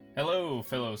Hello,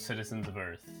 fellow citizens of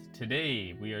Earth.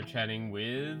 Today we are chatting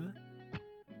with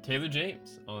Taylor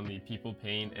James on the People,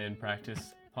 Pain, and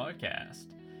Practice podcast.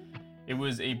 It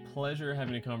was a pleasure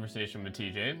having a conversation with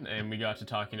TJ, and we got to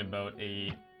talking about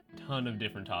a ton of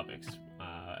different topics.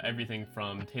 Everything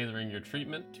from tailoring your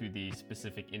treatment to the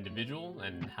specific individual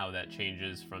and how that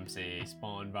changes from, say, a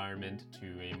spa environment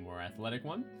to a more athletic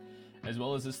one, as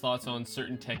well as his thoughts on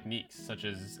certain techniques such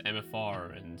as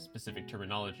MFR and specific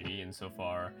terminology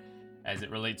insofar as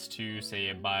it relates to, say,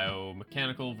 a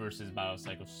biomechanical versus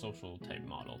biopsychosocial type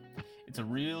model. It's a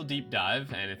real deep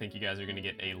dive, and I think you guys are going to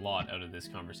get a lot out of this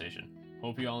conversation.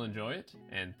 Hope you all enjoy it,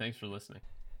 and thanks for listening.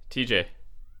 TJ,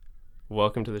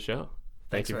 welcome to the show.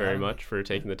 Thank you very much for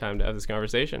taking the time to have this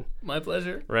conversation. My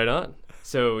pleasure. Right on.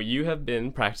 So you have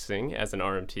been practicing as an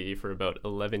RMT for about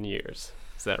 11 years.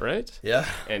 Is that right? Yeah.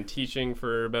 And teaching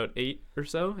for about 8 or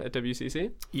so at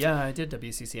WCC? Yeah, I did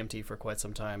WCCMT for quite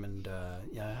some time, and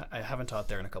I haven't taught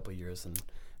there in a couple of years, and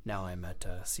now I'm at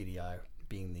CDI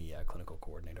being the clinical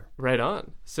coordinator. Right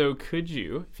on. So could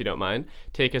you, if you don't mind,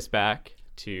 take us back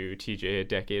to TJ a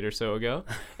decade or so ago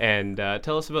and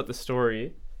tell us about the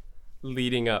story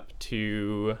leading up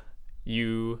to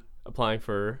you applying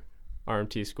for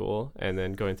RMT school and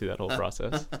then going through that whole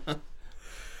process?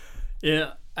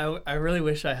 Yeah, I really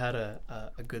wish I had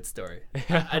a good story.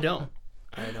 I don't,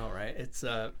 right? It's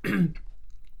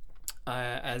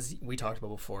as we talked about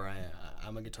before,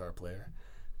 I'm a guitar player,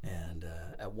 and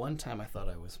at one time I thought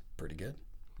I was pretty good,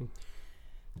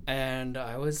 and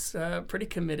I was pretty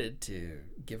committed to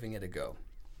giving it a go.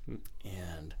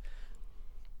 And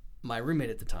my roommate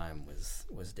at the time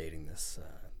was dating this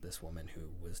woman who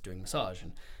was doing massage,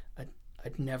 and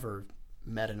I'd never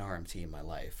met an RMT in my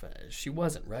life. She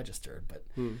wasn't registered, but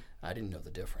I didn't know the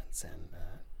difference. And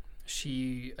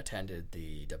she attended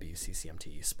the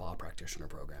WCCMT Spa Practitioner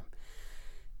Program.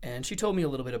 And she told me a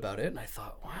little bit about it, and I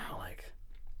thought, wow,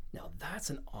 now that's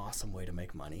an awesome way to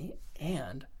make money,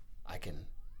 and I can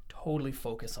totally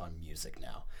focus on music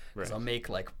now. Because Right.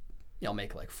 I'll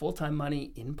make full-time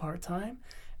money in part-time,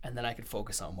 and then I can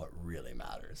focus on what really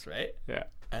matters, right? Yeah.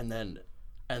 And then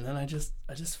I just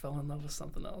fell in love with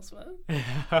something else, man.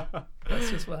 That's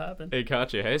just what happened. It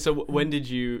caught you, hey? So when did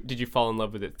you fall in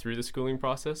love with it? Through the schooling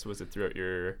process? Was it throughout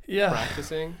your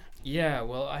practicing? Yeah,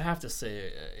 well, I have to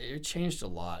say it changed a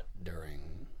lot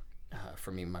during,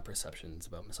 for me, my perceptions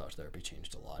about massage therapy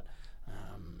changed a lot.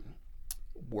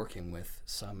 Working with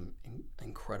some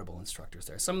incredible instructors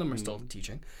there. Some of them are still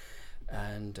teaching.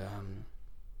 And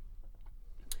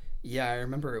I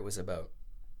remember it was about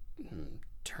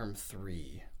term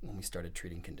 3 when we started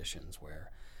treating conditions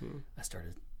where I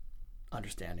started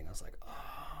understanding. I was like,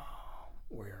 oh,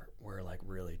 we're like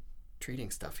really treating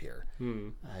stuff here.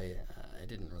 I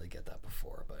didn't really get that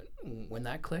before, but when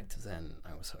that clicked, then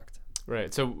I was hooked.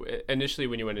 Right. So initially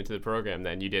when you went into the program,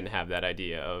 then you didn't have that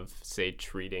idea of, say,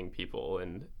 treating people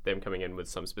and them coming in with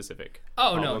some specific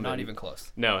No, not even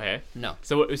close. No, hey? No.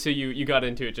 So you got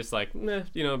into it just like,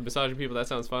 massaging people, that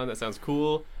sounds fun, that sounds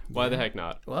cool. Why the heck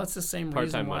not? Well, it's the same Part-time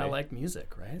reason why money. I like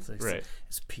music, right? Right.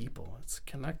 It's people. It's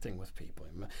connecting with people.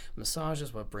 Massage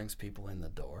is what brings people in the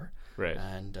door. Right.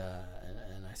 And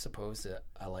I suppose that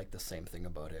I like the same thing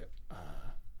about it,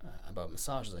 about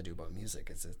massage as I do about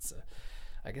music. It's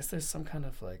I guess there's some kind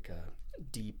of like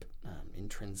deep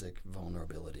intrinsic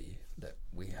vulnerability that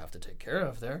we have to take care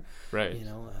of there. Right.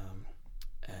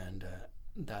 And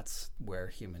that's where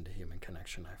human-to-human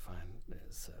connection, I find,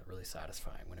 is really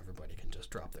satisfying when everybody can just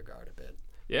drop their guard a bit.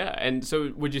 Yeah. And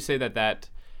so would you say that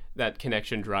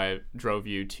connection drove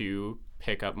you to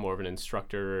pick up more of an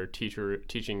instructor or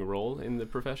teaching role in the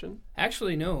profession?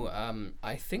 Actually, no.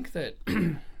 I think that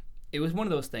it was one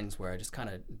of those things where I just kind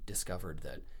of discovered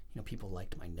that people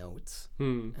liked my notes,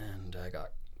 and I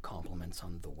got compliments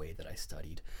on the way that I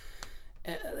studied.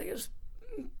 And I think it was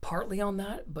partly on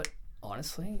that, but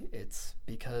honestly, it's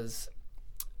because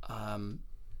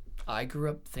I grew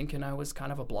up thinking I was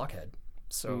kind of a blockhead.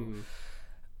 So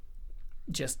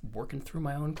just working through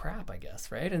my own crap, I guess,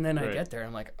 right? And then I get there and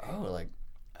I'm like,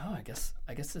 I guess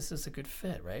this is a good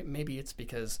fit, right? Maybe it's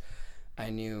because I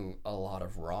knew a lot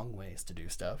of wrong ways to do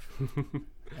stuff,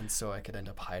 and so I could end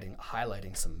up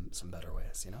highlighting some better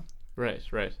ways,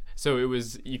 Right. So it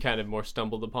was, you kind of more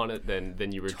stumbled upon it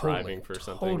than you were driving for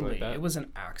something like that? It was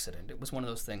an accident. It was one of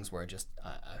those things where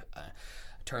I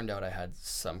turned out I had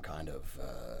some kind of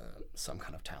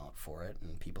talent for it,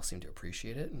 and people seemed to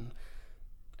appreciate it, and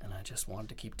I just wanted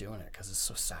to keep doing it because it's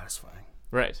so satisfying.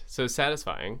 Right. So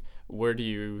satisfying. Where do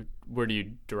you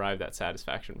derive that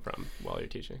satisfaction from while you're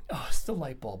teaching? Oh, it's the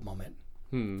light bulb moment.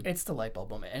 It's the light bulb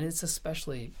moment, and it's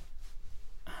especially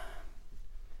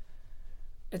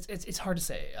it's hard to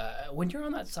say. When you're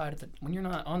on that side of the when you're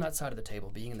not on that side of the table,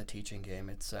 being in the teaching game,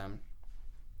 it's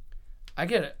I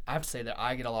get it. I have to say that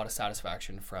I get a lot of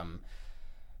satisfaction from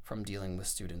dealing with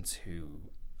students who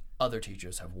other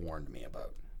teachers have warned me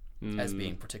about as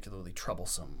being particularly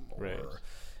troublesome or Right.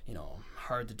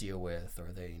 hard to deal with,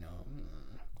 or they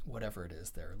whatever it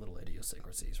is, their little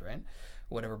idiosyncrasies, right?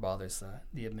 Whatever bothers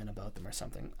the admin about them or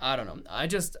something. I don't know.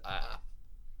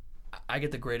 I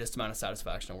get the greatest amount of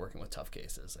satisfaction working with tough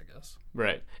cases, I guess.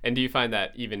 Right. And do you find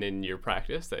that even in your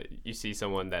practice that you see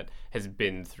someone that has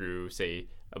been through, say,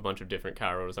 a bunch of different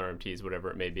Chiros, RMTs, whatever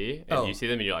it may be, and you see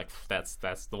them and you're like, that's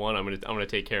the one, I'm gonna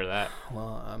take care of that.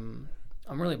 Well,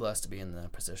 I'm really blessed to be in the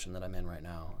position that I'm in right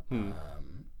now.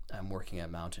 I'm working at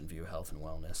Mountain View Health and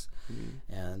Wellness,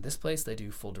 and this place, they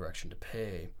do full direction to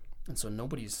pay, and so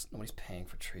nobody's paying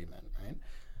for treatment, right?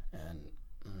 And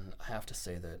I have to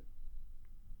say that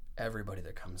everybody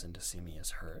that comes in to see me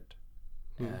is hurt,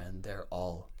 and they're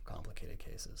all complicated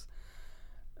cases,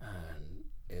 and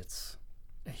it's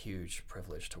a huge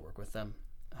privilege to work with them.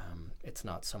 It's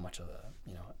not so much of a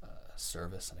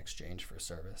service, an exchange for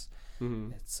service.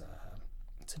 It's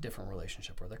a different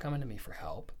relationship where they're coming to me for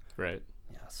help. Right.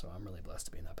 Yeah, so I'm really blessed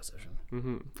to be in that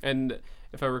position. And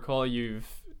if I recall, you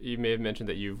may have mentioned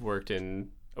that you've worked in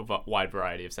a wide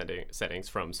variety of settings,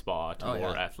 from spa to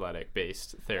more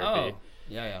athletic-based therapy. Oh,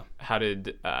 yeah. How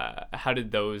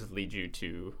did those lead you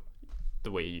to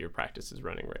the way your practice is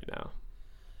running right now?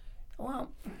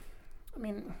 Well, I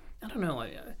mean, I don't know.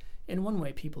 In one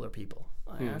way, people are people.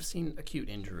 I've seen acute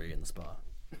injury in the spa.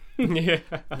 Yeah.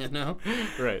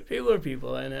 Right. People are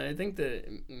people, and I think that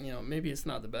maybe it's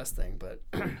not the best thing, but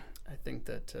I think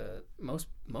that most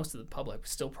of the public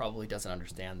still probably doesn't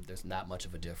understand that there's not much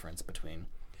of a difference between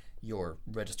your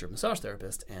registered massage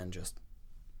therapist and just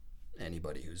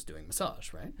anybody who's doing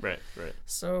massage, right? Right.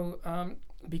 So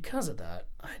because of that,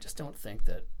 I just don't think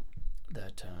that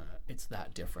it's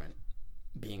that different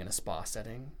being in a spa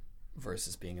setting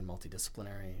versus being in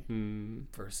multidisciplinary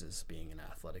versus being in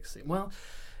athletics. Well,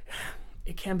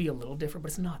 it can be a little different, but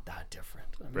it's not that different.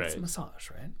 I mean, It's a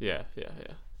massage, right? Yeah.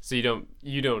 So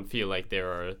you don't feel like there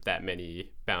are that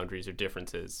many boundaries or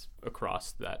differences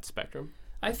across that spectrum?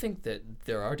 I think that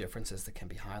there are differences that can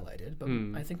be highlighted,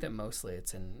 but I think that mostly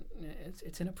it's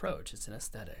an approach, it's an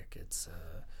aesthetic, it's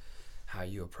how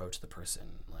you approach the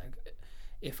person. Like,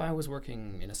 if I was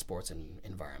working in a sports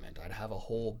environment, I'd have a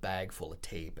whole bag full of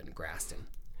tape and Graston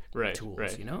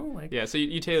tools, Yeah, so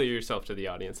you tailor yourself to the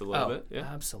audience a little bit. Yeah,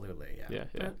 absolutely. Yeah.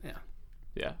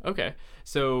 Yeah. Okay.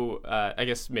 So I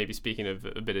guess maybe speaking of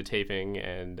a bit of taping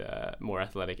and more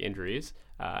athletic injuries,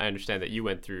 I understand that you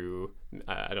went through,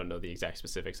 I don't know the exact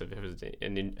specifics of if it was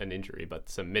an injury, but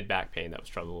some mid-back pain that was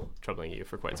troubling you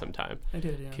for quite some time. I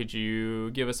did, yeah. Could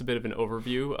you give us a bit of an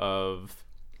overview of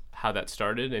how that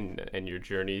started and your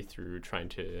journey through trying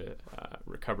to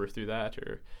recover through that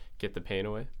or get the pain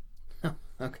away?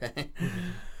 Okay.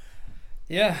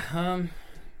 Yeah.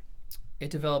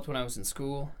 It developed when I was in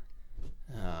school.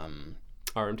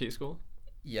 RMT school?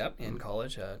 Yep, in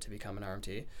college to become an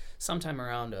RMT. Sometime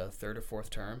around third or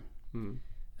fourth term.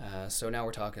 So now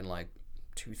we're talking like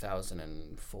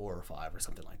 2004 or 5 or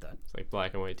something like that. It's like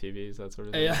black and white TVs, that sort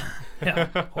of thing. Yeah.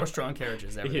 Horse-drawn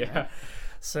carriages, everything. Yeah. Right?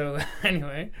 So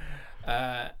anyway,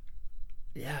 I'd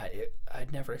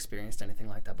never experienced anything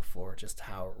like that before, just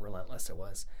how relentless it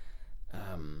was.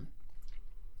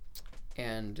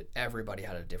 And everybody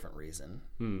had a different reason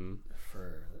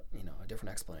for, a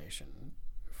different explanation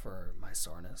for my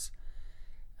soreness.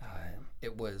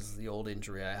 It was the old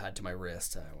injury I had to my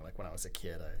wrist. Like when I was a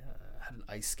kid, I had an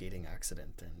ice skating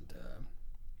accident,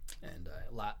 and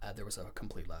there was a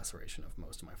complete laceration of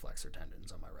most of my flexor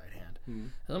tendons on my right hand.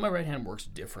 And my right hand works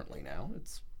differently now.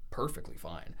 It's perfectly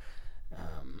fine.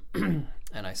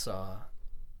 And I saw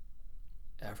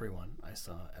everyone. I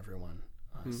saw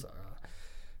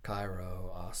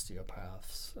chiro,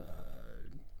 osteopaths,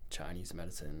 Chinese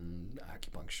medicine,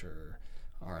 acupuncture,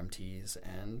 RMTs,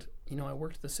 and I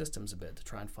worked the systems a bit to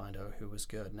try and find out who was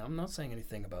good. Now, I'm not saying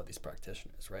anything about these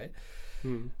practitioners, right?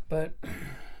 But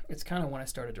it's kind of when I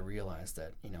started to realize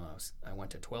that I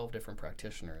went to 12 different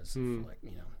practitioners, for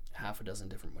half a dozen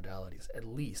different modalities, at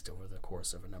least over the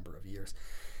course of a number of years,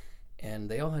 and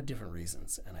they all had different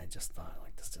reasons, and I just thought,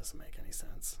 like, this doesn't make any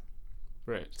sense.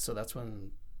 Right. So that's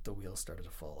when the wheels started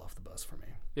to fall off the bus for me.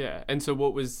 Yeah. And so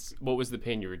what was the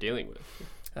pain you were dealing with?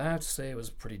 I have to say it was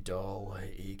pretty dull,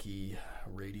 achy,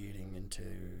 radiating into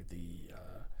the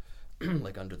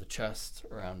like under the chest,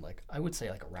 around I would say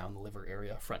around the liver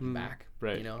area, front and back.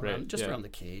 Right. Around the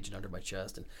cage and under my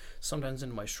chest, and sometimes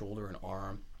into my shoulder and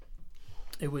arm.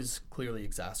 it was clearly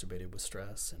exacerbated with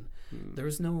stress, and there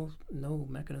was no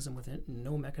mechanism of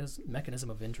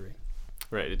injury.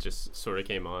 Right. It just sort of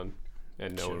came on,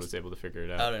 and no one was able to figure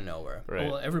it out. Out of nowhere. Right.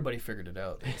 Well, everybody figured it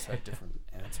out. They just had different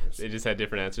answers. They just had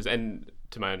different answers, and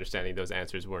to my understanding, those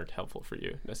answers weren't helpful for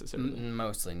you necessarily.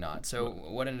 Mostly not. So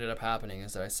what ended up happening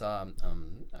is that I saw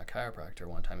a chiropractor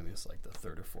one time. He was like the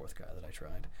third or fourth guy that I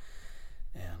tried,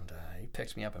 and he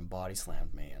picked me up and body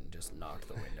slammed me and just knocked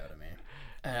the wind out of me.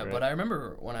 Right. But I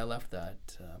remember when I left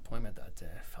that appointment that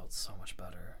day, I felt so much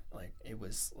better. Like it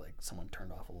was like someone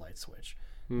turned off a light switch.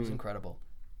 It was incredible.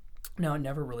 Now, it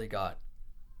never really got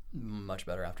much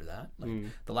better after that. Like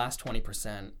the last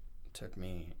 20% took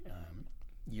me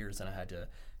years, and I had to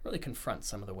really confront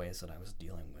some of the ways that I was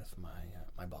dealing with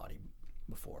my body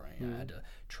before. I had to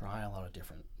try a lot of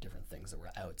different things that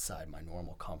were outside my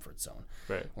normal comfort zone.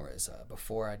 Right. Whereas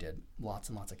before, I did lots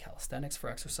and lots of calisthenics for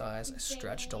exercise. I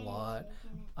stretched a lot.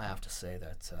 I have to say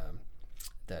that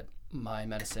that my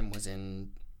medicine was in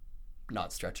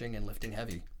not stretching and lifting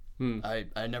heavy.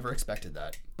 I never expected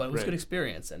that, but it was a good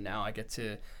experience, and now I get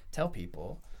to tell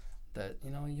people that,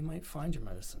 you know, you might find your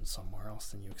medicine somewhere else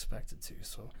than you expected to,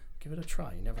 so give it a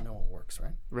try. You never know what works,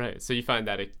 right? Right. So you find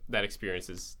that that experience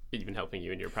is even helping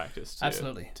you in your practice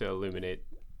Absolutely. To illuminate.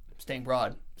 Staying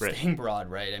broad. Right. Staying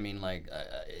broad, right? I mean, like,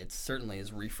 it certainly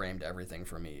has reframed everything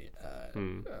for me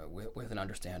with an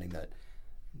understanding that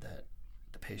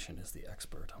the patient is the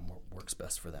expert on what works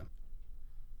best for them.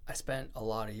 I spent a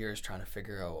lot of years trying to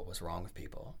figure out what was wrong with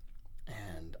people,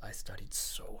 and I studied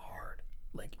so hard.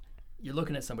 Like, you're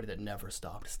looking at somebody that never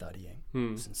stopped studying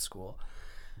since school,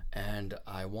 and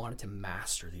I wanted to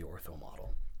master the ortho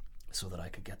model so that I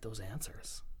could get those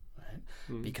answers, right?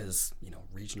 Because, you know,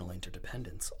 regional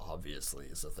interdependence obviously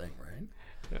is a thing, right?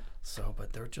 Yeah. So,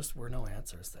 but there just were no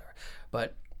answers there.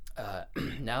 But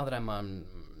now that I'm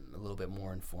a little bit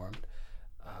more informed,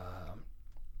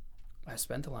 I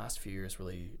spent the last few years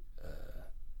really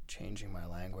changing my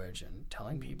language and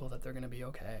telling people that they're going to be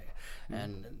okay.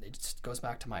 And it just goes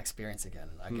back to my experience again.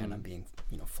 Again, I'm being,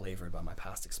 you know, flavored by my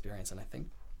past experience. And I think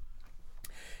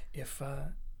if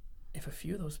a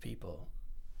few of those people,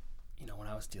 you know, when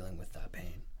I was dealing with that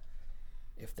pain,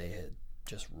 if they had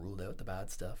just ruled out the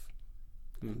bad stuff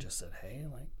and just said, hey,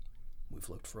 like, we've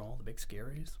looked for all the big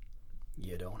scaries.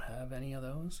 You don't have any of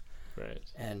those. Right.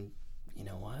 And you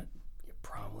know what? You're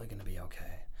probably going to be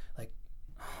okay. Like,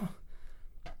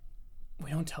 we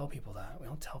don't tell people that. We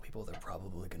don't tell people they're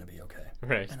probably going to be okay.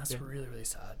 Right. And that's really, really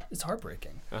sad. It's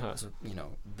heartbreaking. So, you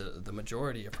know, the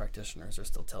majority of practitioners are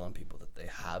still telling people that they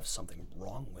have something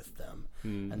wrong with them,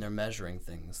 and they're measuring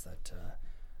things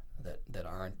that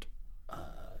aren't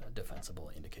defensible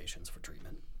indications for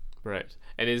treatment. Right.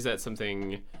 And is that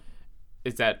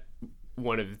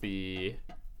one of the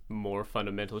more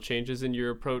fundamental changes in your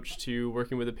approach to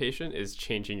working with a patient, is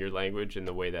changing your language and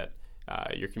the way that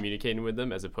you're communicating with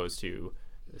them, as opposed to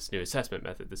this new assessment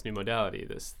method, this new modality,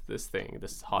 this thing,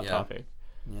 this hot topic?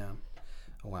 Yeah.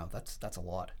 Oh, wow. That's a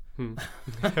lot.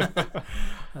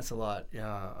 That's a lot.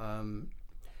 Yeah.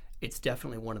 It's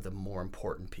definitely one of the more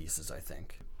important pieces, I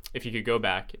think. If you could go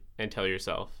back and tell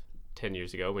yourself 10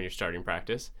 years ago when you're starting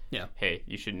practice, hey,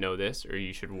 you should know this, or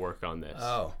you should work on this.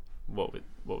 Oh. What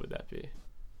would that be?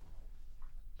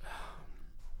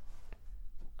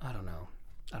 I don't know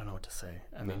what to say.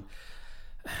 I mean,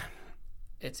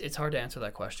 it's hard to answer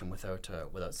that question without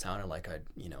sounding like I'd,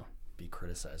 you know, be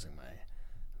criticizing my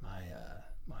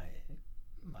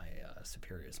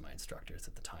superiors, my instructors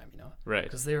at the time, you know, right?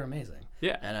 Because they were amazing.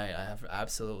 Yeah, and I have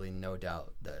absolutely no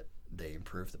doubt that they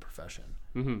improved the profession.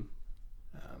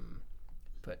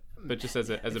 But just as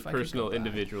a personal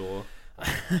individual,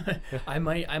 I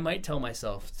might tell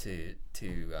myself to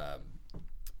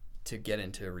get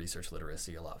into research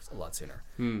literacy a lot sooner,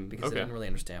 because I didn't really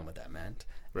understand what that meant.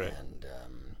 Right.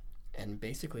 And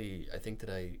basically, I think that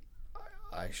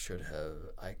I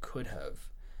could have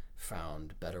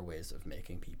found better ways of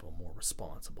making people more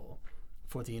responsible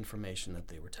for the information that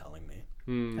they were telling me.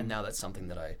 And now that's something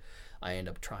that I end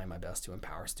up trying my best to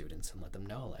empower students and let them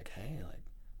know, like, hey, like,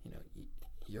 you know,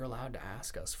 you're allowed to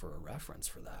ask us for a reference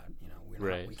for that. You know,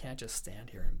 we can't just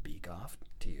stand here and beak off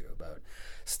to you about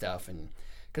stuff, and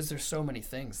because there's so many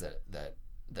things that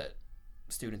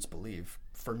students believe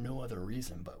for no other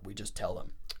reason, but we just tell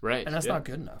them. Right. And that's not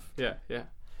good enough. Yeah.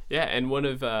 And one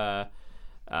of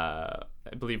I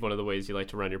believe one of the ways you like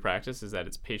to run your practice is that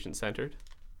it's patient-centered,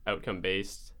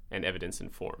 outcome-based, and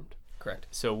evidence-informed. Correct.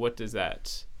 So what does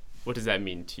that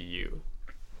mean to you?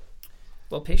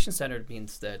 Well, patient-centered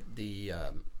means that the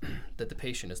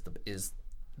patient is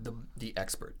the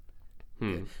expert.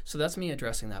 Okay? So that's me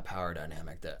addressing that power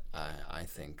dynamic that I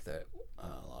think that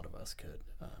a lot of us could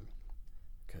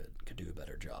do a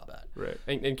better job at. Right.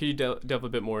 And can you delve a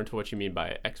bit more into what you mean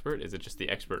by expert? Is it just the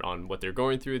expert on what they're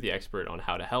going through, the expert on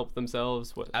how to help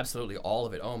themselves? What? Absolutely, all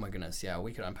of it. Oh my goodness, yeah,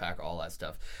 we could unpack all that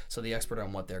stuff. So the expert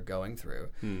on what they're going through.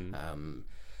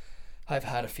 I've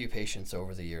had a few patients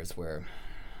over the years where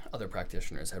other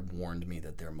practitioners have warned me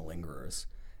that they're malingerers.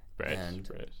 Right. And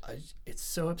it's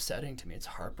so upsetting to me. It's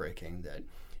heartbreaking that,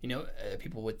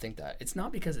 people would think that. It's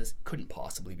not because it couldn't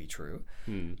possibly be true.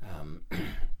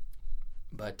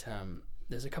 But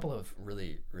there's a couple of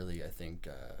really, really, I think,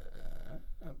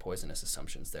 poisonous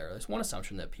assumptions there. There's one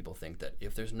assumption that people think that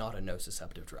if there's not a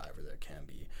nociceptive driver that can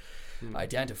be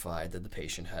identified, that the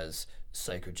patient has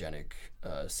psychogenic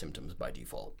symptoms by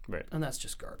default. Right. And that's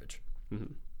just garbage.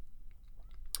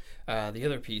 The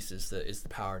other piece is the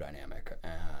power dynamic,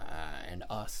 and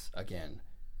us, again,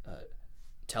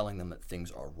 telling them that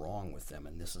things are wrong with them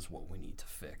and this is what we need to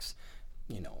fix.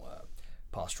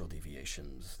 Postural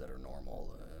deviations that are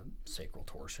normal, sacral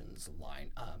torsions,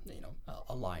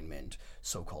 alignment,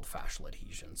 so-called fascial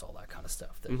adhesions, all that kind of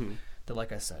stuff. That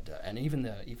like I said, and even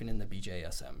in the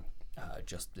BJSM,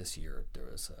 just this year there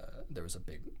was a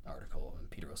big article and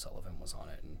Peter O'Sullivan was on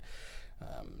it, and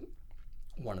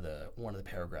one of the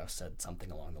paragraphs said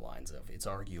something along the lines of, it's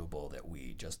arguable that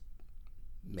we just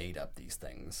made up these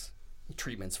things,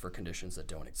 treatments for conditions that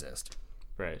don't exist.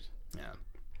 Right. Yeah.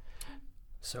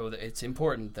 So it's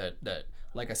important that,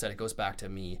 like I said, it goes back to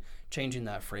me changing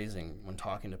that phrasing when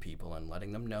talking to people and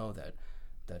letting them know that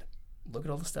look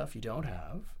at all the stuff you don't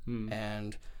have,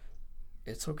 and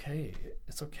it's okay.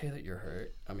 It's okay that you're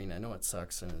hurt. I mean, I know it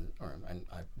sucks, and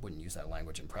I wouldn't use that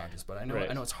language in practice, but I know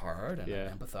it's hard, and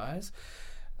I empathize.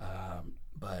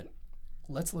 But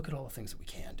let's look at all the things that we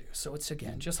can do. So it's,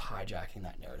 again, just hijacking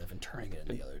that narrative and turning it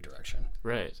in the other direction.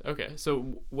 Right. Okay.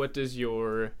 So what does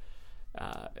your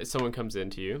if someone comes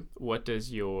into you, what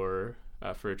does your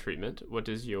for a treatment, what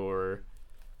does your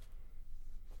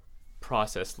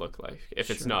process look like? If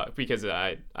it's not, because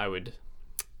I would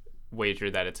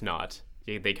wager that it's not.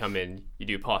 They come in, you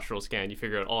do postural scan, you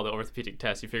figure out all the orthopedic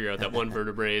tests, you figure out that one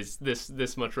vertebrae is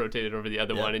this much rotated over the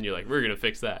other one, and you're like, we're gonna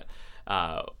fix that.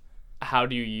 How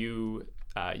do you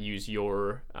use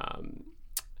your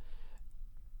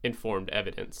informed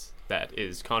evidence that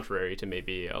is contrary to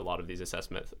maybe a lot of these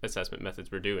assessment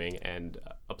methods we're doing, and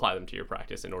apply them to your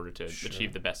practice in order to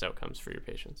achieve the best outcomes for your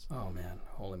patients? Oh man,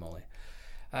 holy moly.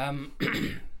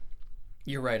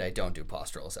 You're right, I don't do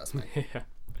postural assessment.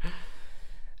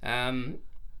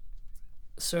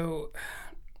 So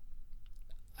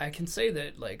I can say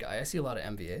that, like, I see a lot of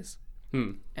MVAs,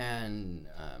 and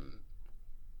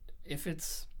if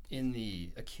it's in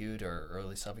the acute or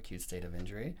early subacute state of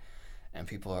injury, and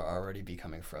people are already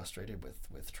becoming frustrated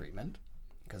with treatment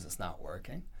because it's not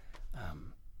working,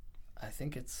 I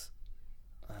think it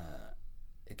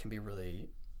can be really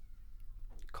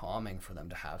calming for them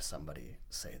to have somebody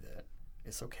say that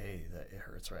it's okay that it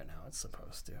hurts right now. It's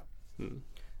supposed to.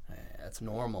 It's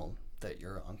normal that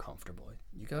you're uncomfortable.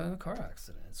 You got in a car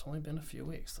accident. It's only been a few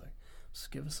weeks. Like,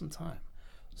 just give us some time.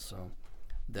 So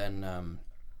then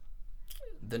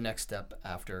the next step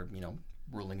after,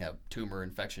 ruling out tumor,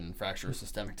 infection, fracture,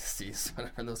 systemic disease,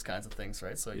 whatever, those kinds of things,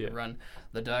 right? So you run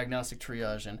the diagnostic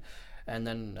triage, and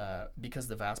then because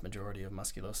the vast majority of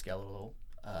musculoskeletal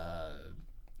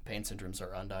pain syndromes are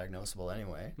undiagnosable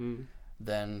anyway,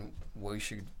 then we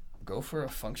should go for a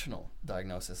functional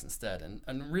diagnosis instead.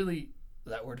 And really,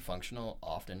 that word functional,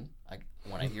 often,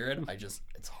 when I hear it,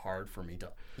 it's hard for me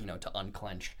to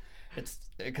unclench. It's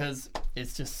because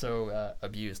it's just so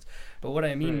abused. But what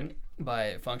I mean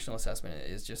by functional assessment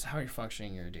is just how you're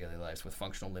functioning in your daily lives with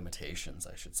functional limitations,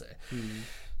 I should say.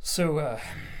 So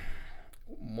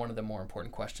one of the more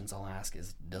important questions I'll ask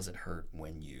is, does it hurt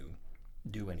when you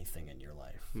do anything in your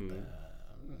life?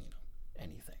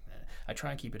 Anything. I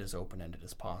try and keep it as open-ended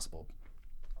as possible,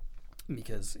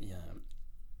 because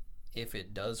if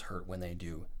it does hurt when they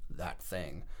do that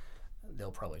thing,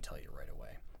 they'll probably tell you right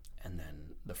away. And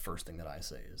then the first thing that I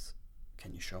say is,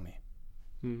 can you show me?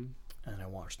 And I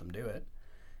watch them do it.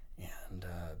 And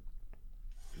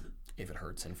if it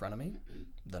hurts in front of me,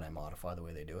 then I modify the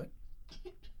way they do it.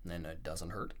 And then it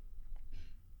doesn't hurt.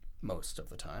 Most of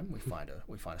the time, we find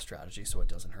a strategy so it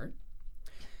doesn't hurt.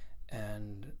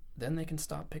 And then they can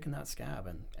stop picking that scab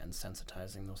and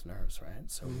sensitizing those nerves,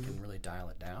 right? So we can really dial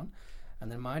it down.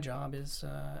 And then my job is,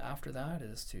 after that,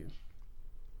 is to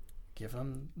give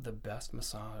them the best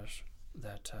massage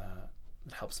that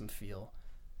helps them feel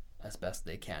as best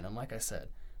they can. And like I said,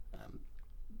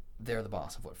 they're the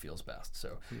boss of what feels best.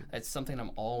 So it's something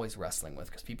I'm always wrestling with,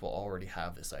 because people already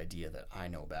have this idea that I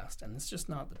know best, and it's just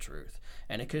not the truth.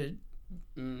 And it could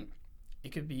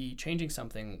be changing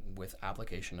something with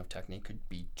application of technique could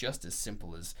be just as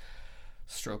simple as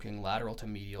stroking lateral to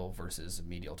medial versus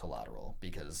medial to lateral,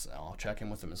 because I'll check in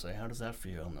with them and say, how does that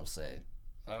feel? And they'll say,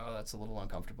 oh, that's a little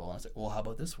uncomfortable. And I say, well, how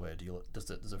about this way? Does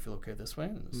it feel okay this way?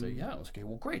 And they'll say, yeah. It's okay.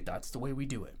 Well, great. That's the way we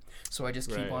do it. So I just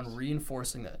keep on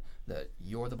reinforcing that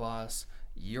you're the boss,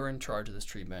 you're in charge of this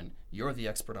treatment, you're the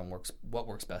expert on what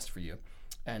works best for you.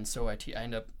 And so I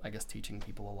end up, I guess, teaching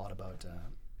people a lot about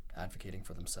advocating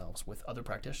for themselves with other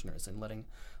practitioners and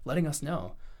letting us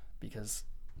know, because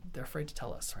they're afraid to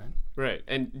tell us, right? Right.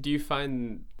 And do you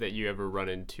find that you ever run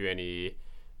into any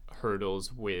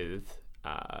hurdles with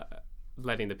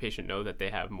letting the patient know that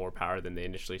they have more power than they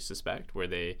initially suspect, where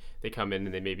they come in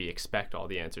and they maybe expect all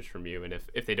the answers from you, and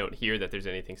if they don't hear that there's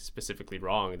anything specifically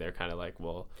wrong, they're kind of like,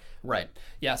 well... Right.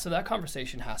 Yeah, so that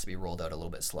conversation has to be rolled out a little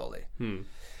bit slowly.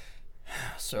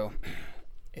 So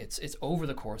it's over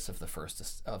the course of the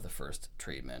first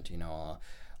treatment,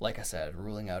 like I said,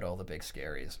 ruling out all the big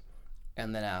scaries.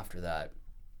 And then after that,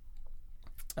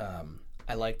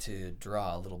 I like to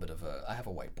draw a little bit of I have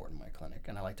a whiteboard in my clinic,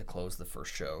 and I like to close the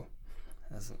first show,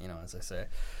 as I say,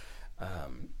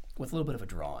 with a little bit of a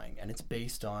drawing, and it's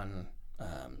based on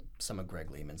some of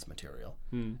Greg Lehman's material.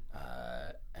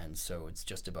 And so it's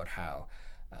just about how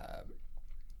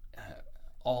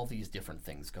all these different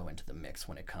things go into the mix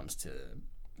when it comes to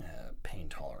pain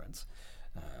tolerance.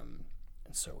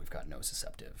 And so we've got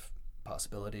nociceptive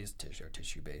possibilities,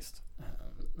 tissue-based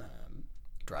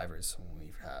drivers, and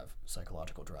we have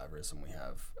psychological drivers, and we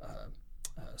have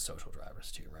social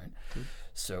drivers too, right?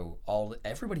 So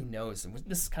everybody knows, and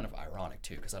this is kind of ironic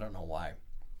too, because I don't know why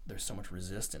there's so much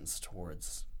resistance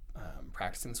towards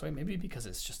practicing this way. Maybe because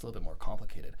it's just a little bit more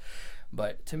complicated,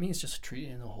 but to me it's just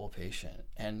treating the whole patient.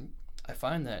 And I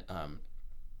find that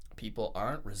people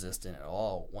aren't resistant at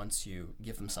all once you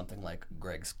give them something like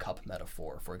Greg's cup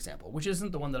metaphor, for example, which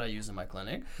isn't the one that I use in my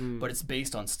clinic, but it's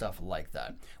based on stuff like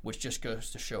that, which just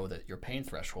goes to show that your pain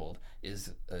threshold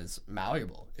is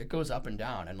malleable. It goes up and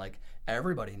down, and like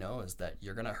everybody knows that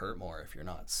you're gonna hurt more if you're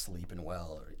not sleeping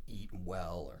well or eating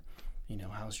well, or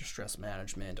how's your stress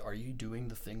management? Are you doing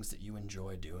the things that you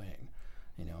enjoy doing?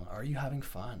 Are you having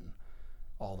fun?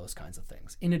 All those kinds of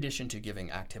things, in addition to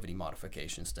giving activity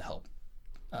modifications to help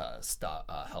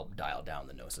help dial down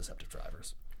the nociceptive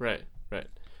drivers. Right.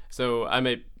 So I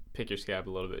might pick your scab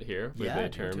a little bit here with a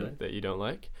term that you don't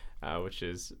like, which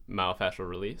is myofascial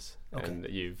release. Okay. And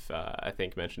you've, I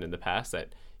think, mentioned in the past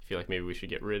that you feel like maybe we should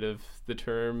get rid of the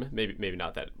term, maybe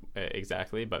not that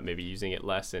exactly, but maybe using it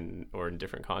less in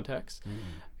different contexts.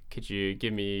 Could you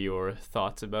give me your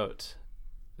thoughts about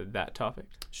that topic?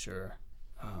 Sure.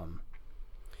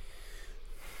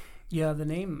 Yeah, the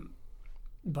name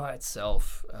by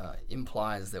itself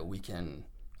implies that we can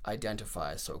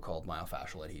identify so-called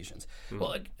myofascial adhesions.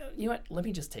 Well, you know what? Let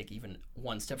me just take even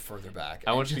one step further back.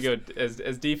 I want you to go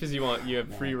as deep as you want. You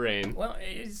have free reign. Well,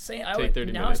 take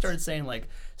 30 minutes. I started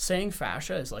saying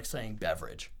fascia is like saying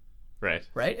beverage. Right.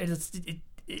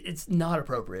 It's not an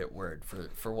appropriate word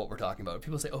for what we're talking about.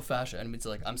 People say, oh, fascia, and it's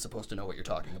like, I'm supposed to know what you're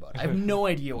talking about. I have no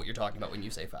idea what you're talking about when you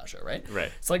say fascia, right? Right.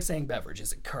 It's like saying beverage.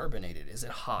 Is it carbonated? Is it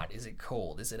hot? Is it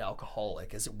cold? Is it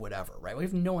alcoholic? Is it whatever, right? We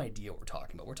have no idea what we're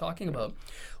talking about. We're talking about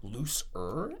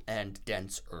looser and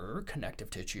denser connective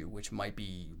tissue, which might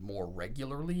be more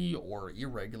regularly or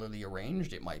irregularly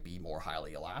arranged. It might be more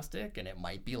highly elastic, and it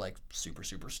might be like super,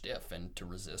 super stiff and to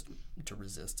resist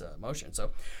motion.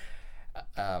 So,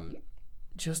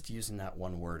 just using that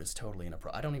one word is totally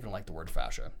inappropriate. I don't even like the word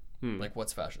fascia. Like,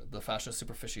 what's fascia? The fascia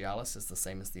superficialis is the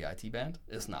same as the IT band?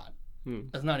 It's not.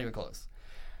 It's not even close.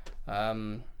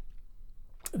 The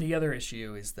other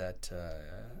issue is that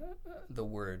the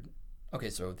word... Okay,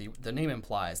 so the name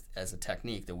implies as a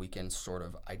technique that we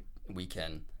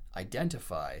can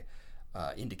identify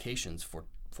indications for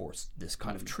this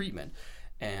kind of treatment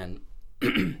and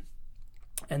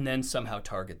then somehow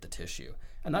target the tissue.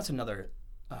 And that's another...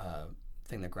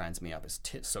 thing that grinds me up is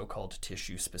so-called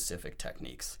tissue-specific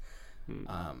techniques.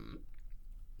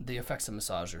 The effects of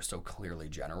massage are so clearly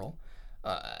general,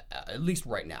 at least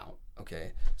right now.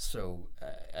 Okay, so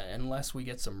unless we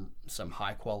get some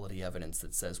high-quality evidence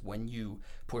that says when you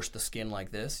push the skin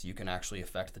like this, you can actually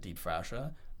affect the deep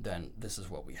fascia, then this is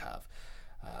what we have.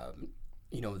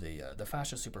 The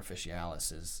fascia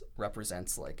superficialis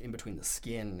represents, like, in between the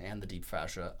skin and the deep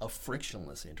fascia, a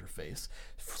frictionless interface,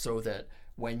 so that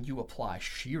when you apply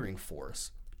shearing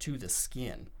force to the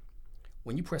skin,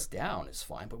 when you press down, it's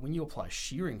fine, but when you apply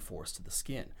shearing force to the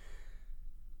skin,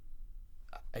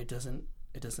 it doesn't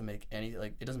it doesn't make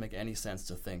any sense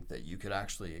to think that you could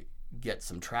actually get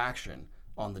some traction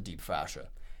on the deep fascia.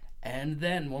 And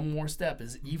then one more step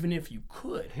is, even if you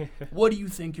could, what do you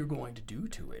think you're going to do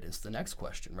to it is the next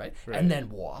question, right? And then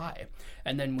why?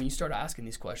 And then when you start asking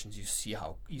these questions, you see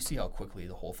how quickly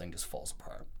the whole thing just falls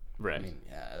apart. Right.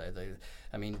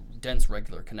 I mean, dense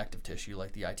regular connective tissue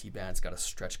like the IT band's got a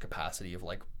stretch capacity of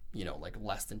like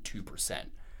less than 2%.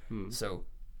 So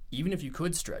even if you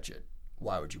could stretch it,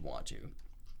 why would you want to?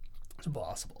 It's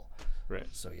impossible. Right.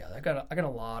 So yeah, I got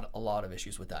a lot of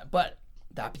issues with that. But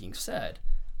that being said,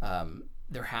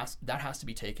 that has to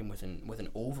be taken with an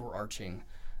overarching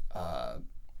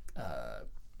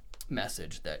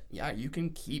message that you can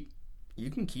keep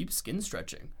skin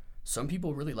stretching. Some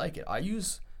people really like it. I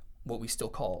use what we still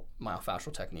call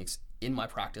myofascial techniques in my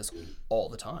practice all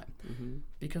the time,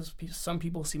 because some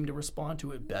people seem to respond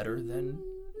to it better than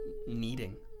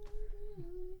kneading.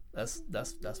 That's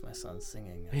my son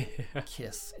singing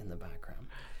Kiss in the background.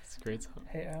 It's a great song.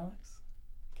 Hey Alex,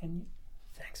 can you?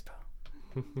 Thanks, pal.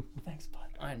 Thanks, bud.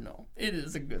 I know it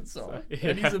is a good song,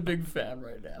 and he's a big fan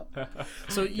right now.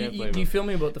 So you feel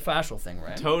me about the fascial thing,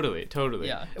 right? Totally.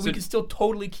 Yeah, So we can still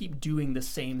totally keep doing the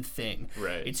same thing.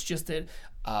 Right. It's just that,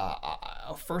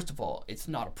 first of all, it's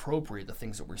not appropriate, the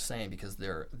things that we're saying, because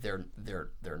they're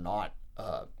not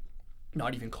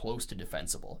even close to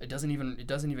defensible. It doesn't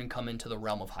even come into the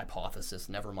realm of hypothesis,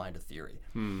 never mind a theory.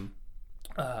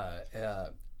 I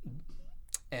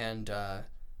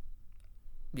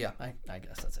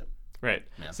guess that's it. Right.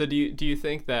 Yeah. So do you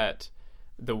think that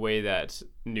the way that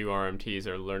new RMTs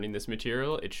are learning this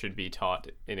material, it should be taught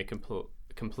in a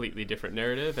completely different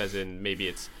narrative, as in maybe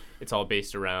it's all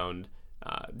based around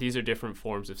these are different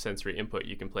forms of sensory input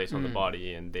you can place on the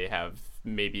body, and they have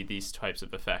maybe these types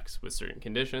of effects with certain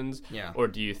conditions? Yeah. Or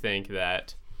do you think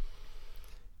that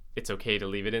it's okay to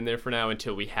leave it in there for now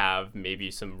until we have maybe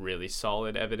some really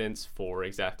solid evidence for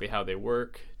exactly how they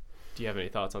work? Do you have any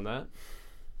thoughts on that?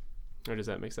 Or does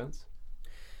that make sense?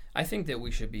 I think that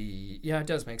we should be... Yeah, it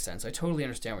does make sense. I totally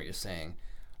understand what you're saying.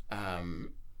 I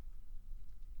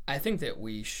think that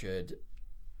we should...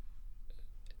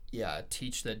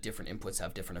 teach that different inputs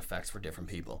have different effects for different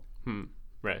people.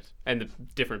 Right. And the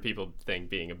different people thing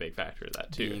being a big factor of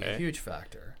that too. Being a huge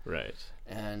factor. Right.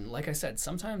 And like I said,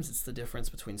 sometimes it's the difference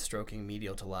between stroking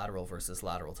medial to lateral versus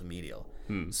lateral to medial.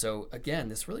 So again,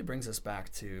 this really brings us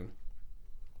back to,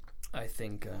 I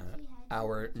think,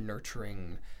 our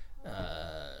nurturing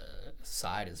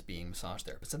side as being massage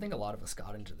therapists. I think a lot of us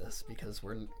got into this because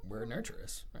we're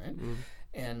nurturers, right?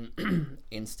 And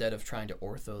instead of trying to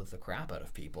ortho the crap out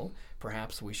of people,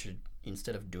 perhaps we should,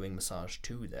 instead of doing massage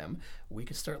to them, we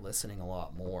could start listening a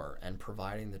lot more and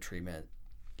providing the treatment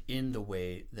in the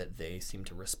way that they seem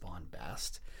to respond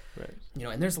best. Right.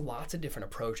 And there's lots of different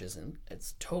approaches, and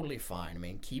it's totally fine. I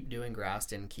mean, keep doing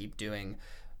Graston, keep doing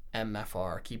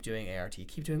MFR, keep doing ART,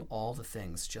 keep doing all the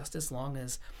things, just as long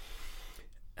as,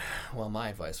 well, my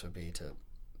advice would be to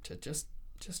just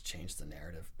change the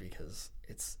narrative, because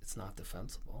it's not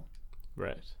defensible.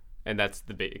 Right. And that's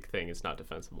the big thing. It's not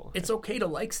defensible. It's okay to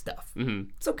like stuff.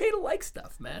 It's okay to like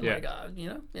stuff, man. Yeah.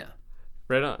 Yeah.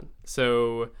 Right on.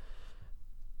 So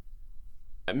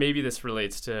maybe this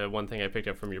relates to one thing I picked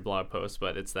up from your blog post,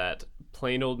 but it's that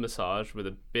plain old massage with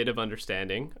a bit of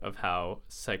understanding of how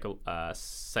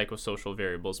psychosocial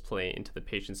variables play into the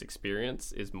patient's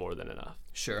experience is more than enough.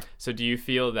 Sure. So do you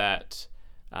feel that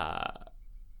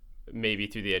maybe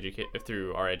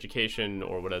through our education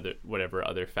or whatever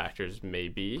other factors may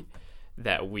be,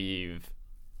 that we've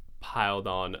piled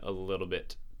on a little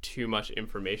bit too much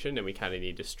information, and we kind of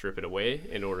need to strip it away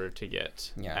in order to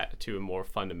get to a more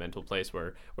fundamental place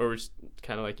where we're just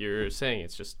kind of like you're saying,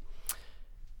 it's just,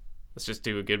 let's just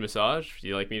do a good massage.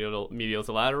 You like medial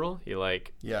to lateral? You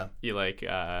like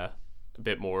a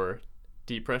bit more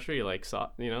deep pressure? You like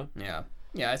soft, Yeah.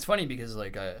 It's funny because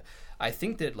I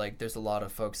think that there's a lot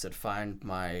of folks that find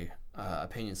my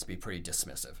opinions to be pretty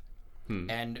dismissive,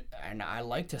 and I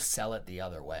like to sell it the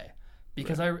other way.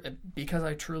 Because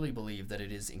I truly believe that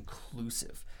it is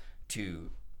inclusive to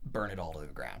burn it all to the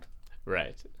ground.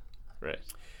 Right.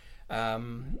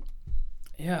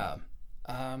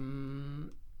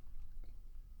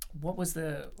 What was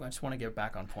I just want to get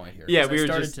back on point here.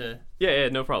 Yeah,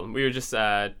 no problem. We were just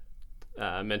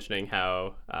mentioning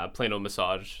how plain old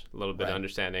massage, a little bit of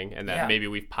understanding, and that maybe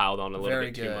we've piled on a little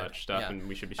bit too much stuff, and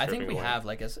we should be stripping away. I think we have,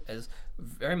 as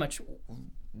very much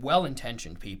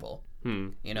well-intentioned people,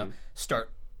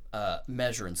 start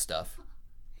measuring stuff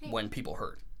when people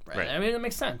hurt, right? Right. I mean, it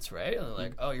makes sense, right?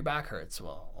 Like, oh, your back hurts.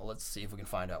 Well, let's see if we can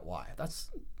find out why. That's,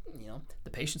 the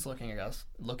patient's looking at us.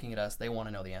 They want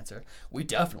to know the answer. We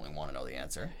definitely want to know the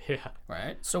answer, Yeah.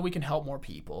 right? So we can help more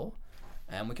people,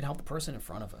 and we can help the person in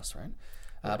front of us, right?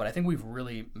 But I think we've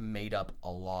really made up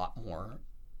a lot more,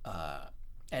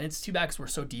 and it's too bad because we're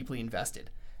so deeply invested,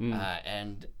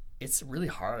 and it's really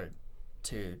hard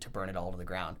to burn it all to the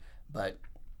ground. But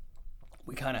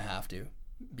we kind of have to,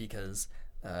 because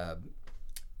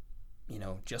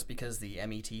just because the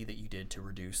MET that you did to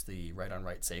reduce the right on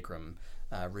right sacrum,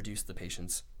 reduce the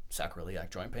patient's sacroiliac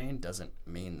joint pain, doesn't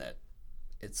mean that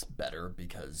it's better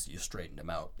because you straightened them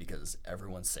out, because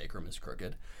everyone's sacrum is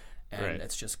crooked, and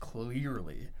it's just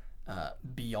clearly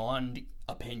beyond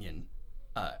opinion,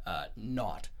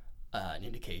 not an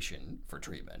indication for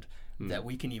treatment that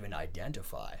we can even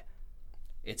identify.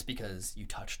 It's because you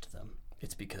touched them.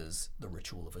 It's because the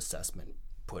ritual of assessment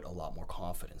put a lot more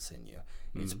confidence in you.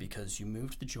 It's because you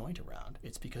moved the joint around.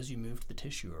 It's because you moved the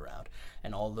tissue around.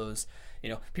 And all those,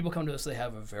 people come to us, they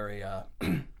have a very,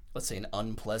 let's say, an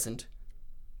unpleasant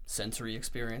sensory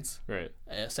experience, Right.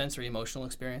 a sensory emotional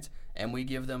experience, and we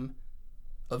give them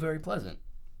a very pleasant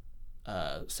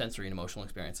sensory and emotional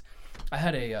experience. I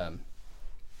had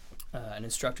an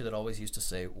instructor that always used to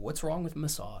say, "What's wrong with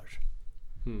massage?"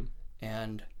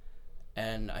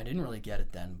 And I didn't really get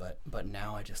it then, but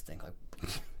now I just think, like,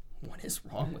 what is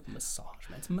wrong with massage,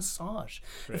 man? It's massage.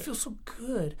 Right. It feels so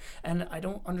good, and I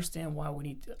don't understand why we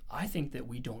need to. I think that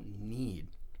we don't need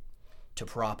to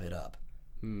prop it up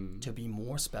to be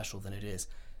more special than it is.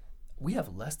 We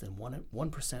have less than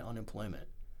 1% unemployment.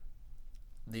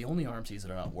 The only RMTs that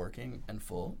are not working and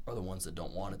full are the ones that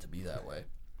don't want it to be that way.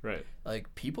 Right.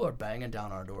 Like, people are banging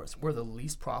down our doors. We're the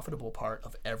least profitable part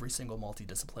of every single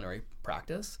multidisciplinary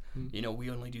practice. We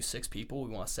only do 6 people.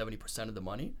 We want 70% of the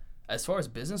money. As far as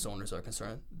business owners are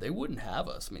concerned, they wouldn't have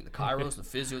us. I mean, the chiros, the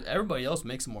physios, everybody else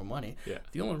makes more money. Yeah.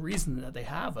 The only reason that they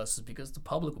have us is because the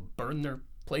public would burn their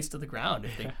place to the ground.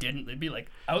 If they didn't, they'd be like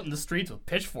out in the streets with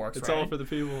pitchforks. It's right? all for the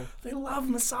people. They love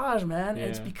massage, man. Yeah.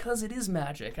 It's because it is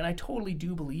magic, and I totally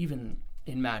do believe in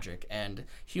magic and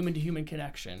human-to-human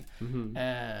connection.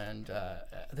 And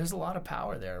there's a lot of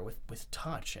power there with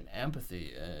touch and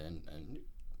empathy and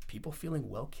people feeling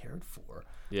well cared for.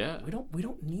 Yeah. We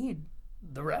don't need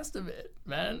the rest of it,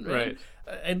 man. Right.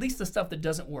 At least the stuff that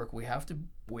doesn't work, we have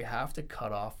to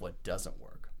cut off what doesn't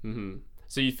work.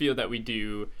 So you feel that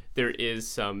there is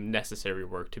some necessary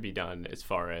work to be done as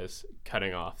far as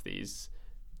cutting off these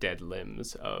dead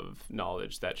limbs of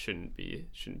knowledge that shouldn't be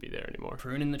there anymore.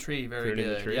 Pruning the tree, very Pruning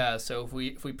the good. tree. Yeah, so if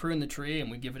we prune the tree and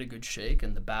we give it a good shake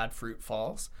and the bad fruit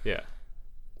falls, Yeah.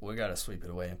 we got to sweep it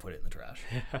away and put it in the trash.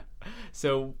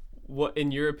 So what,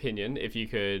 in your opinion, if you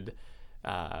could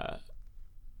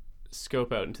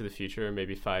scope out into the future,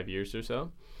 maybe 5 years or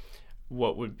so,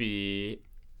 what would be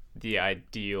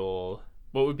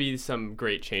some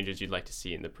great changes you'd like to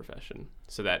see in the profession,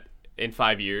 so that in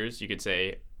 5 years you could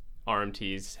say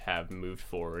RMTs have moved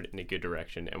forward in a good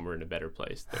direction and we're in a better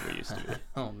place than we used to be?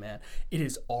 Oh man, it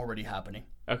is already happening.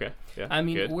 Okay. Yeah. I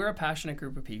mean, good. we're a passionate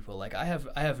group of people. Like, I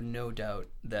have no doubt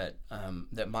that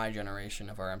that my generation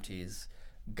of RMTs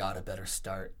got a better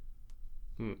start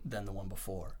than the one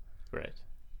before. Right.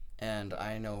 And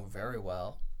I know very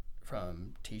well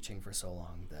from teaching for so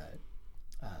long that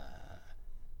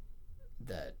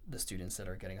that the students that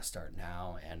are getting a start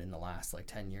now and in the last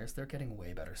 10 years, they're getting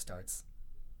way better starts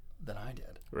than I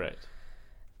did. Right.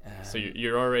 And So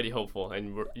you're already hopeful,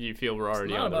 and you feel we're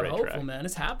already it's not on the about right hopeful, track. man.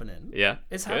 It's happening. Yeah.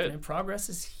 It's good. happening. Progress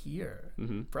is here.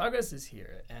 Progress is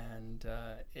here, and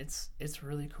it's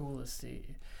really cool to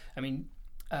see. I mean,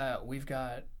 we've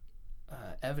got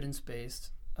evidence-based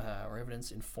or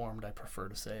evidence-informed, I prefer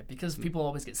to say, because people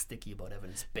always get sticky about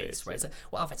evidence-based, right? It's like,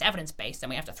 well, if it's evidence-based, then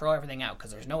we have to throw everything out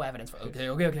because there's no evidence for.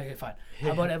 Okay, fine.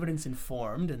 How about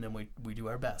evidence-informed, and then we do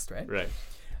our best, right? Right.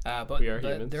 But We are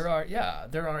humans. there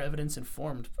are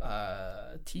evidence-informed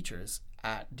teachers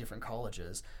at different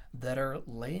colleges that are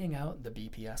laying out the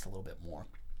BPS a little bit more.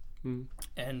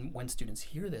 And when students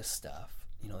hear this stuff,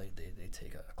 they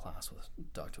take a class with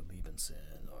Dr.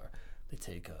 Liebenson, or they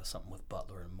take something with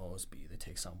Butler and Mosby, they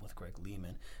take something with Greg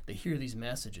Lehman. They hear these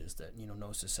messages that,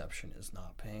 nociception is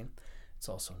not pain. It's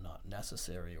also not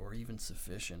necessary or even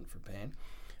sufficient for pain,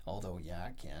 although,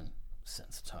 it can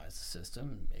sensitize the system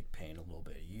and make pain a little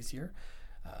bit easier.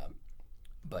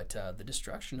 But the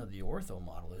destruction of the ortho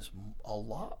model is a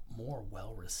lot more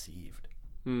well received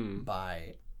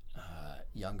by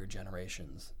younger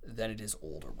generations than it is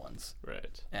older ones.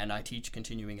 Right. And I teach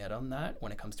continuing ed on that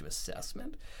when it comes to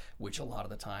assessment, which a lot of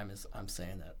the time is I'm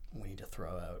saying that we need to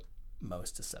throw out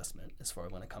most assessment as far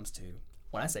as when it comes to,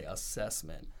 when I say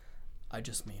assessment, I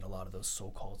just mean a lot of those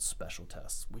so-called special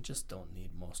tests. We just don't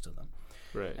need most of them.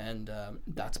 Right. And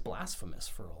that's blasphemous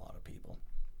for a lot of people.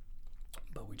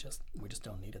 But we just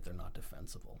don't need it. They're not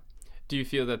defensible. Do you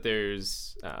feel that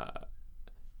there's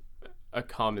a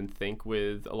common think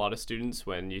with a lot of students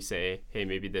when you say, hey,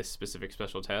 maybe this specific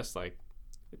special test, like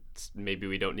maybe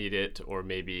we don't need it, or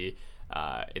maybe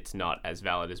it's not as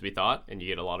valid as we thought, and you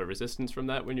get a lot of resistance from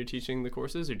that when you're teaching the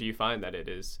courses? Or do you find that it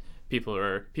is people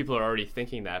are already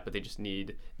thinking that, but they just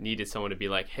needed someone to be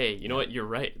like, hey, you know what, you're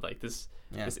right, like this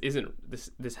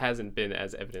hasn't been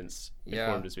as evidence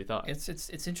informed as we thought.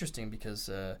 It's interesting because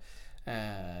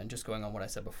just going on what I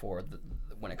said before,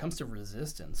 when it comes to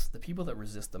resistance, the people that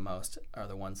resist the most are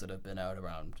the ones that have been out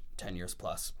around 10 years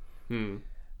plus.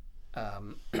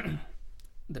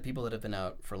 The people that have been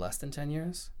out for less than 10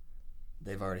 years,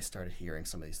 they've already started hearing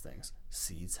some of these things.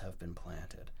 Seeds have been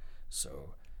planted.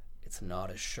 So it's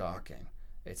not as shocking.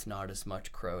 It's not as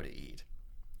much crow to eat.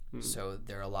 So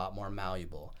they're a lot more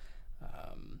malleable.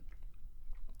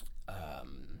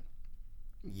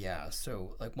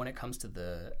 So like when it comes to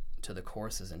the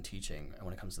courses and teaching, and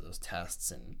when it comes to those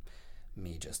tests and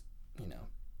me just,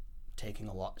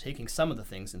 taking some of the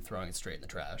things and throwing it straight in the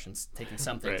trash, and taking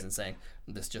some things Right. and saying,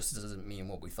 this just doesn't mean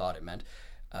what we thought it meant.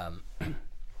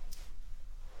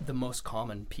 The most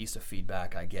common piece of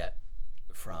feedback I get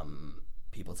from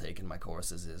people taking my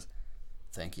courses is,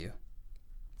 thank you.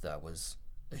 That was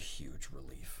a huge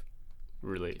relief.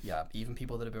 Yeah, even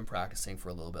people that have been practicing for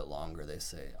a little bit longer, they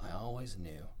say, I always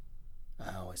knew.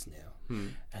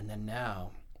 And then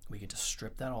now we get to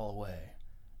strip that all away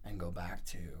and go back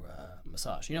to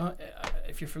massage.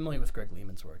 If you're familiar with Greg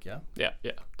Lehman's work, yeah,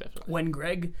 Definitely. When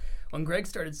Greg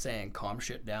started saying calm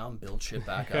shit down, build shit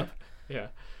back up, Yeah.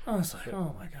 I was like,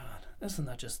 oh my God, isn't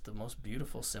that just the most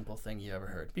beautiful, simple thing you ever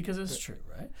heard? Because it's true,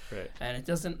 right? Right. And it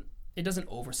doesn't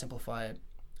oversimplify it.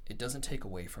 It doesn't take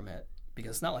away from it,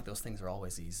 because it's not like those things are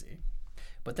always easy.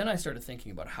 But then I started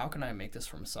thinking about, how can I make this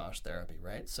for massage therapy,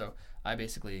 right? So I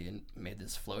basically made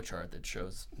this flowchart that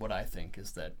shows what I think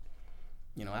is that,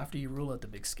 after you rule out the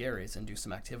big scaries and do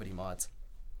some activity mods,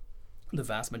 the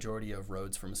vast majority of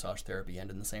roads for massage therapy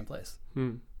end in the same place.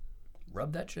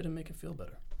 Rub that shit and make it feel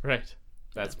better. Right.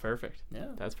 That's perfect. Yeah.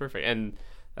 That's perfect. And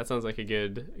that sounds like a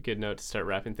good note to start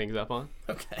wrapping things up on.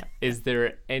 Okay. Is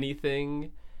there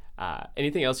anything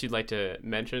else you'd like to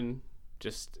mention?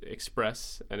 Just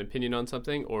express an opinion on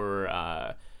something,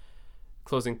 or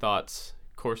closing thoughts,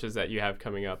 courses that you have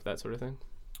coming up, that sort of thing?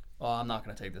 Well, I'm not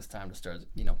going to take this time to start,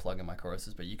 plugging my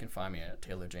courses, but you can find me at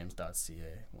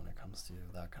taylorjames.ca when it comes to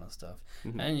that kind of stuff.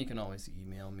 And you can always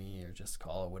email me or just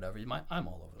call or whatever. I'm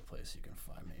all over the place. You can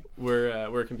find me.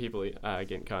 Where can people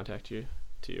get in contact to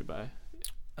you by?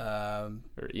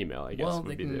 Or email, I guess. Well,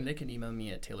 they can email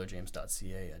me at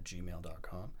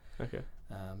taylorjames.ca@gmail.com. Okay.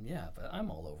 But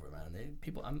I'm all over, man.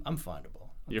 I'm findable.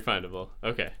 You're findable.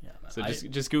 Okay. Yeah, man. So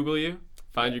just Google you,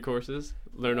 find your courses,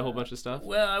 learn a whole bunch of stuff.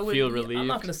 Well, I would feel relieved. I'm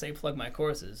not going to say plug my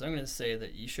courses. I'm going to say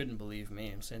that you shouldn't believe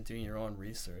me. I'm saying doing your own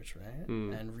research, right?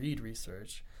 And read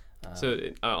research. So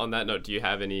on that note, do you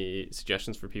have any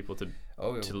suggestions for people to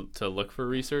look for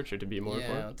research or to be more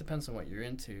informed? Yeah, it depends on what you're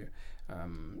into.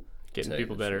 Getting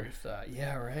people better.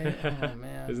 Yeah, right. Oh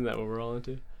man. Isn't that what we're all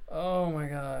into? Oh my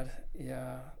God.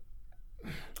 Yeah.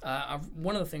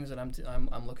 One of the things that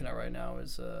I'm looking at right now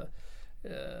is I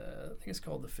think it's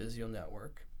called the Physio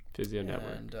Network. Physio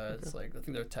Network. And it's like, I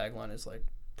think their tagline is like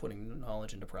putting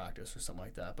knowledge into practice or something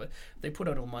like that. But they put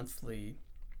out a monthly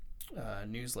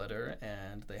newsletter,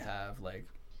 and they have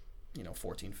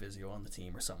 14 physio on the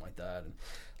team or something like that, and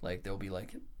there'll be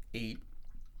 8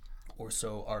 or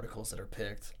so articles that are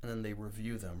picked, and then they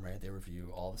review them, right? They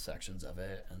review all the sections of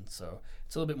it, and so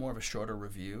it's a little bit more of a shorter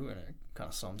review, and it kind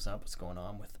of sums up what's going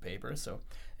on with the paper. So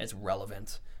it's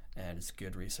relevant, and it's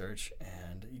good research,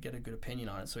 and you get a good opinion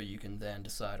on it, so you can then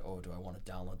decide, do I want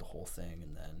to download the whole thing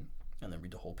and then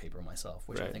read the whole paper myself,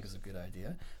 which I think is a good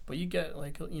idea. But you get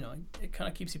it kind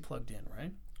of keeps you plugged in,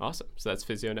 right? Awesome. So that's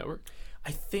Physio Network? I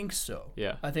think so.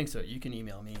 Yeah. I think so. You can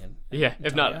email me and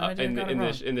if not, in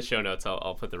the show notes,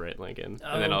 I'll put the right link in,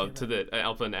 and then I'll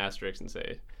put an asterisk and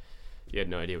say you had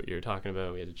no idea what you were talking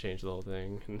about. We had to change the whole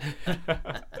thing.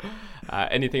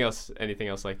 Anything else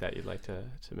like that you'd like to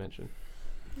mention?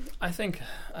 I think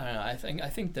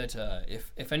that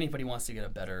if anybody wants to get a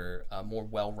better, more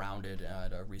well-rounded,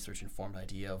 research-informed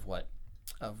idea of what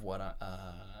I'm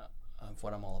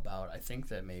all about, I think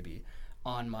that maybe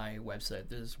on my website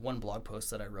there's one blog post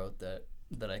that I wrote that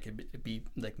I could be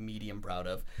medium proud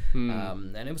of,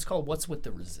 and it was called "What's with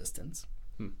the Resistance?"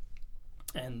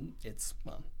 And it's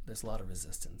there's a lot of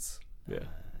resistance in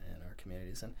our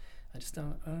injuries, and I just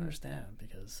don't understand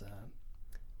because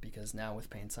now with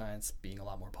pain science being a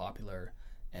lot more popular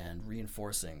and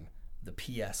reinforcing the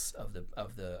PS of the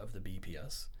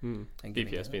BPS, and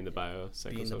BPS being the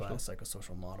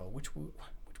biopsychosocial model,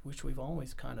 which we've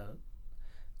always kind of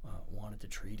wanted to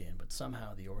treat in, but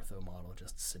somehow the ortho model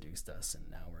just seduced us, and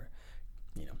now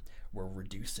we're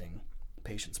reducing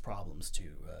patients' problems to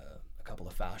a couple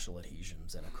of fascial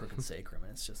adhesions and a crooked sacrum,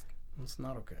 and it's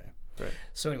not okay. Right.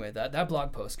 So anyway, that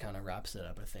blog post kind of wraps it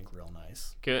up, I think, real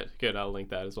nice. Good. I'll link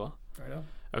that as well. Right on.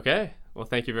 Okay. Well,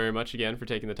 thank you very much again for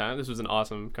taking the time. This was an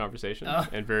awesome conversation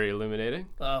and very illuminating.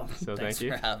 Oh, so thanks thank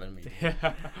you for having me.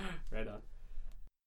 Yeah. Right on.